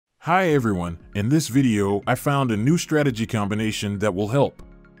Hi everyone, in this video I found a new strategy combination that will help.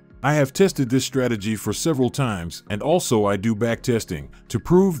 I have tested this strategy for several times, and also I do backtesting to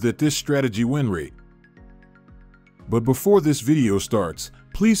prove that this strategy win rate. But before this video starts,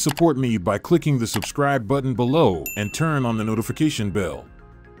 please support me by clicking the subscribe button below and turn on the notification bell.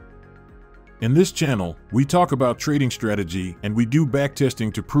 In this channel, we talk about trading strategy and we do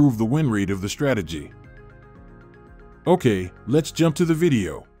backtesting to prove the win rate of the strategy. Okay, let's jump to the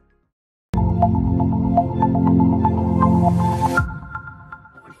video.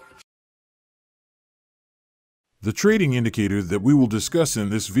 The trading indicator that we will discuss in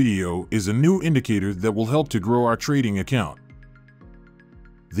this video is a new indicator that will help to grow our trading account.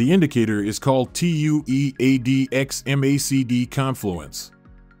 The indicator is called TUE ADX MACD Confluence.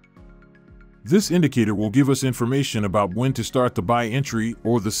 This indicator will give us information about when to start the buy entry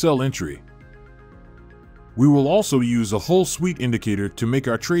or the sell entry. We will also use a whole suite indicator to make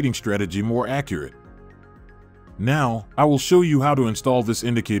our trading strategy more accurate. Now, I will show you how to install this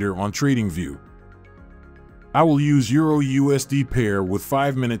indicator on TradingView. I will use Euro-USD pair with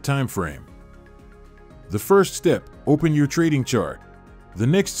 5-minute time frame. The first step, open your trading chart. The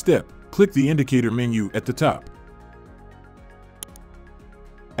next step, click the indicator menu at the top.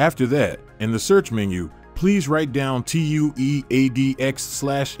 After that, in the search menu, please write down TUE ADX/MACD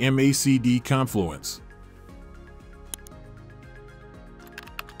Confluence.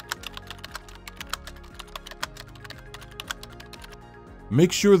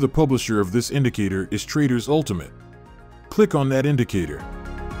 Make sure the publisher of this indicator is Traders Ultimate. Click on that indicator.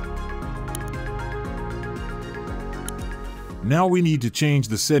 Now we need to change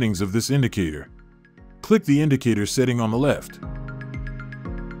the settings of this indicator. Click the indicator setting on the left.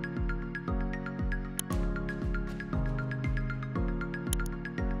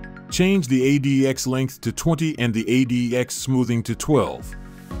 Change the ADX length to 20 and the ADX smoothing to 12.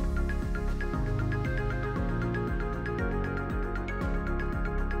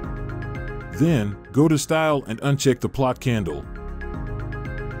 Then, go to Style and uncheck the plot candle.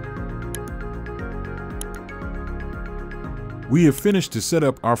 We have finished to set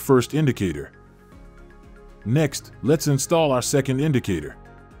up our first indicator. Next, let's install our second indicator.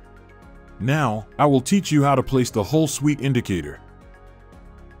 Now, I will teach you how to place the whole suite indicator.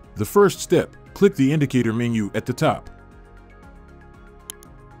 The first step, click the indicator menu at the top.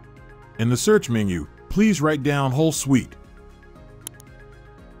 In the search menu, please write down whole suite.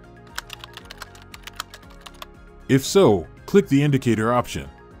 If so, click the indicator option.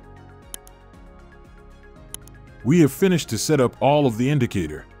 We have finished to set up all of the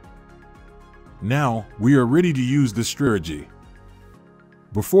indicator. Now, we are ready to use this strategy.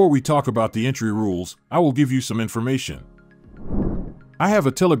 Before we talk about the entry rules, I will give you some information. I have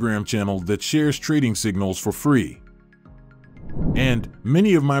a Telegram channel that shares trading signals for free. And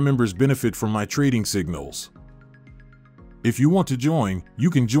many of my members benefit from my trading signals. If you want to join, you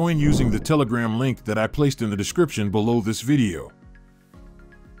can join using the Telegram link that I placed in the description below this video.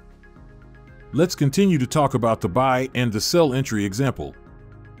 Let's continue to talk about the buy and the sell entry example.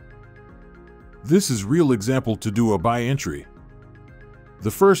 This is real example to do a buy entry.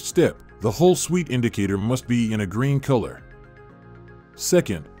 The first step, the whole suite indicator must be in a green color.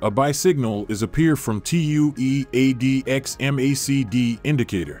 Second, a buy signal is appear from TUE ADX MACD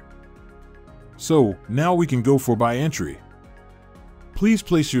indicator. So, now we can go for buy entry. Please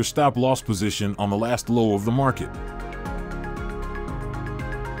place your stop loss position on the last low of the market.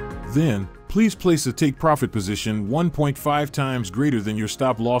 Then, please place a take profit position 1.5 times greater than your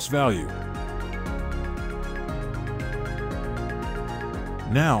stop loss value.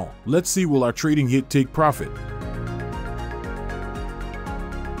 Now, let's see will our trading hit take profit.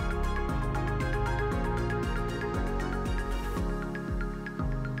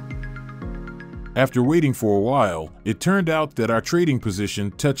 After waiting for a while, it turned out that our trading position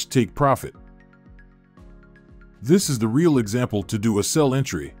touched take profit. This is the real example to do a sell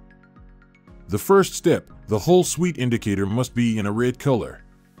entry. The first step, the whole suite indicator must be in a red color.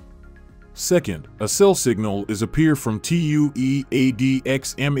 Second, a sell signal is appear from TUE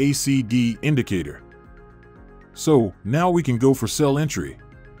ADX MACD indicator. So, now we can go for sell entry.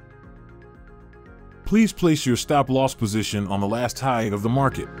 Please place your stop loss position on the last high of the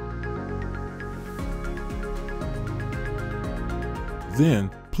market.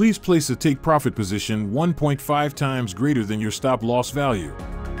 Then, please place a take profit position 1.5 times greater than your stop loss value.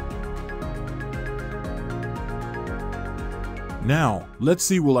 Now, let's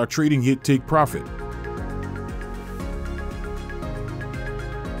see will our trading hit take profit.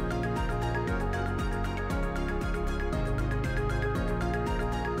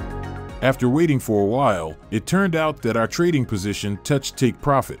 After waiting for a while, it turned out that our trading position touched take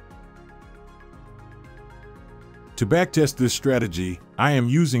profit. To backtest this strategy, I am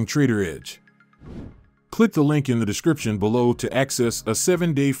using TRADEREDGE. Click the link in the description below to access a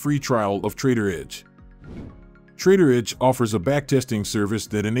 7-day free trial of TRADEREDGE. TRADEREDGE offers a backtesting service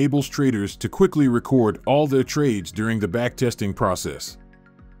that enables traders to quickly record all their trades during the backtesting process.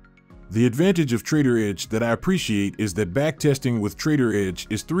 The advantage of TRADEREDGE that I appreciate is that backtesting with TRADEREDGE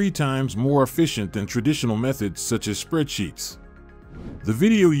is 3 times more efficient than traditional methods such as spreadsheets. The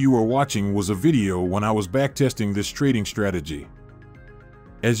video you are watching was a video when I was backtesting this trading strategy.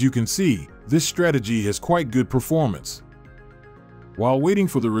 As you can see, this strategy has quite good performance. While waiting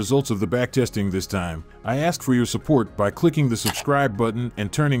for the results of the backtesting this time, I ask for your support by clicking the subscribe button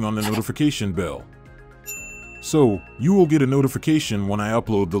and turning on the notification bell. So, you will get a notification when I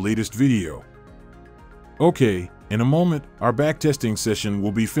upload the latest video. Okay, in a moment, our backtesting session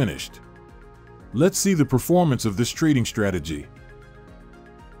will be finished. Let's see the performance of this trading strategy.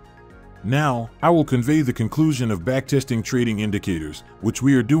 Now, I will convey the conclusion of backtesting trading indicators, which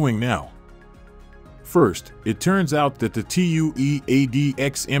we are doing now. First, it turns out that the TUE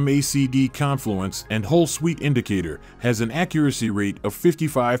ADX MACD Confluence and Whole Suite indicator has an accuracy rate of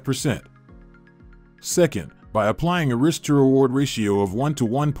 55%. Second, by applying a risk-to-reward ratio of 1 to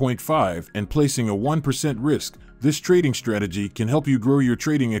 1.5 and placing a 1% risk, this trading strategy can help you grow your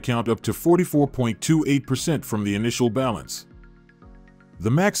trading account up to 44.28% from the initial balance. The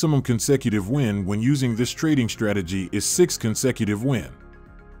maximum consecutive win when using this trading strategy is 6 consecutive wins.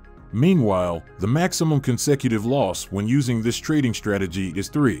 Meanwhile, the maximum consecutive loss when using this trading strategy is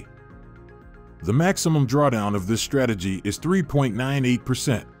 3. The maximum drawdown of this strategy is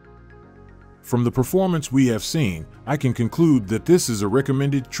 3.98%. From the performance we have seen, I can conclude that this is a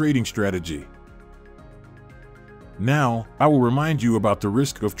recommended trading strategy. Now, I will remind you about the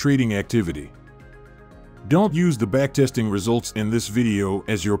risk of trading activity. Don't use the backtesting results in this video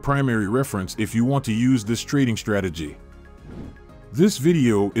as your primary reference if you want to use this trading strategy. This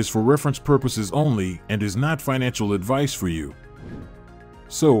video is for reference purposes only and is not financial advice for you.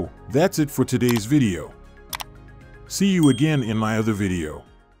 So, that's it for today's video. See you again in my other video.